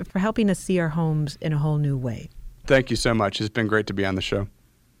much for helping us see our homes in a whole new way. Thank you so much. It's been great to be on the show.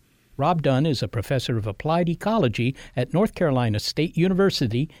 Rob Dunn is a professor of applied ecology at North Carolina State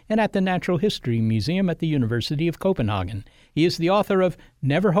University and at the Natural History Museum at the University of Copenhagen. He is the author of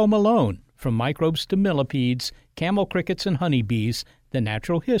Never Home Alone, From Microbes to Millipedes, Camel Crickets and Honeybees, The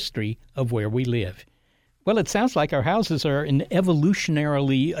Natural History of Where We Live. Well, it sounds like our houses are an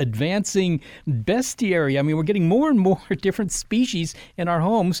evolutionarily advancing bestiary. I mean, we're getting more and more different species in our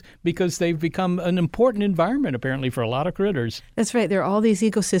homes because they've become an important environment, apparently, for a lot of critters. That's right. There are all these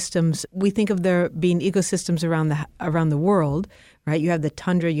ecosystems. We think of there being ecosystems around the world, right? You have the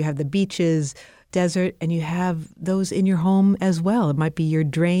tundra, you have the beaches, desert, and you have those in your home as well. It might be your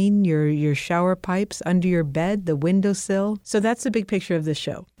drain, your shower pipes, under your bed, the windowsill. So that's the big picture of this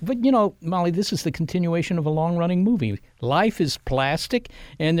show. But, you know, Molly, this is the continuation of a long-running movie. Life is plastic,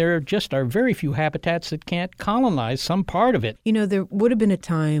 and there just are very few habitats that can't colonize some part of it. You know, there would have been a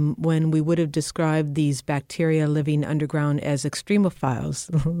time when we would have described these bacteria living underground as extremophiles,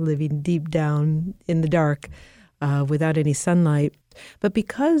 living deep down in the dark without any sunlight. But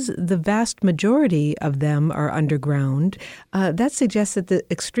because the vast majority of them are underground, that suggests that the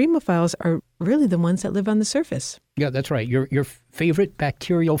extremophiles are really the ones that live on the surface. Yeah, that's right. Your favorite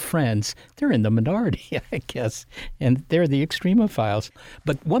bacterial friends, they're in the minority, I guess, and they're the extremophiles.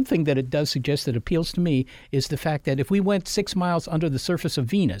 But one thing that it does suggest that appeals to me is the fact that if we went 6 miles under the surface of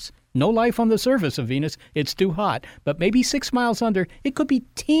Venus, no life on the surface of Venus, it's too hot, but maybe 6 miles under, it could be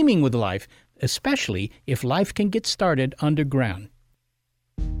teeming with life, especially if life can get started underground.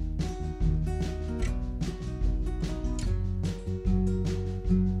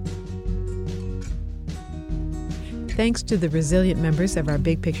 Thanks to the resilient members of our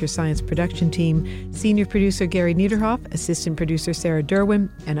Big Picture Science production team, Senior Producer Gary Niederhoff, Assistant Producer Sarah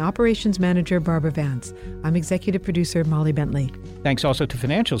Derwin, and Operations Manager Barbara Vance. I'm Executive Producer Molly Bentley. Thanks also to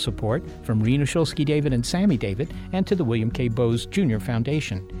financial support from Rena Shulsky-David and Sammy David, and to the William K. Bowes Jr.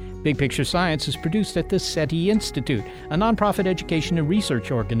 Foundation. Big Picture Science is produced at the SETI Institute, a nonprofit education and research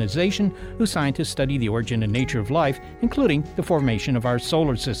organization whose scientists study the origin and nature of life, including the formation of our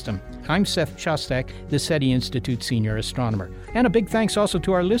solar system. I'm Seth Shostak, the SETI Institute senior astronomer. And a big thanks also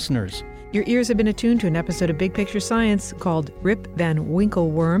to our listeners. Your ears have been attuned to an episode of Big Picture Science called Rip Van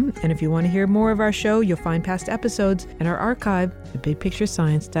Winkle Worm. And if you want to hear more of our show, you'll find past episodes in our archive at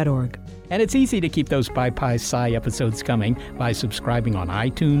bigpicturescience.org. And it's easy to keep those Pi Sci episodes coming by subscribing on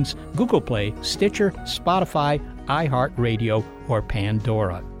iTunes, Google Play, Stitcher, Spotify, iHeartRadio, or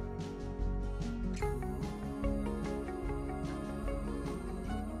Pandora.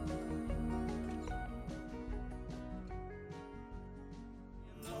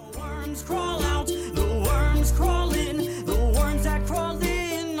 The worms crawl out, the worms crawl in, the worms that crawl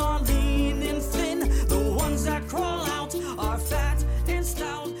in are lean and thin, the ones that crawl out are fat and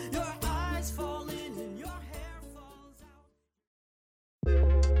stout.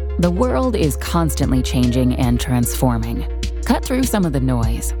 The world is constantly changing and transforming. Cut through some of the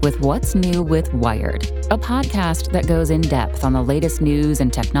noise with What's New with Wired, a podcast that goes in depth on the latest news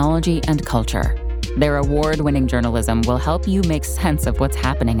and technology and culture. Their award-winning journalism will help you make sense of what's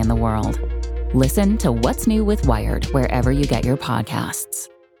happening in the world. Listen to What's New with Wired wherever you get your podcasts.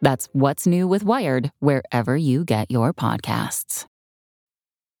 That's What's New with Wired wherever you get your podcasts.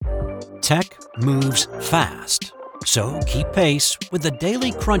 Tech moves fast. So keep pace with the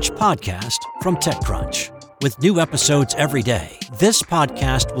Daily Crunch podcast from TechCrunch. With new episodes every day, this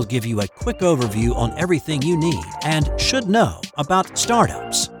podcast will give you a quick overview on everything you need and should know about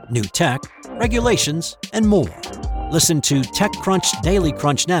startups, new tech, regulations, and more. Listen to TechCrunch Daily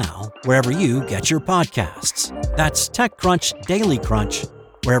Crunch now, wherever you get your podcasts. That's TechCrunch Daily Crunch,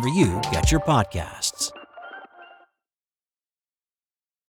 wherever you get your podcasts.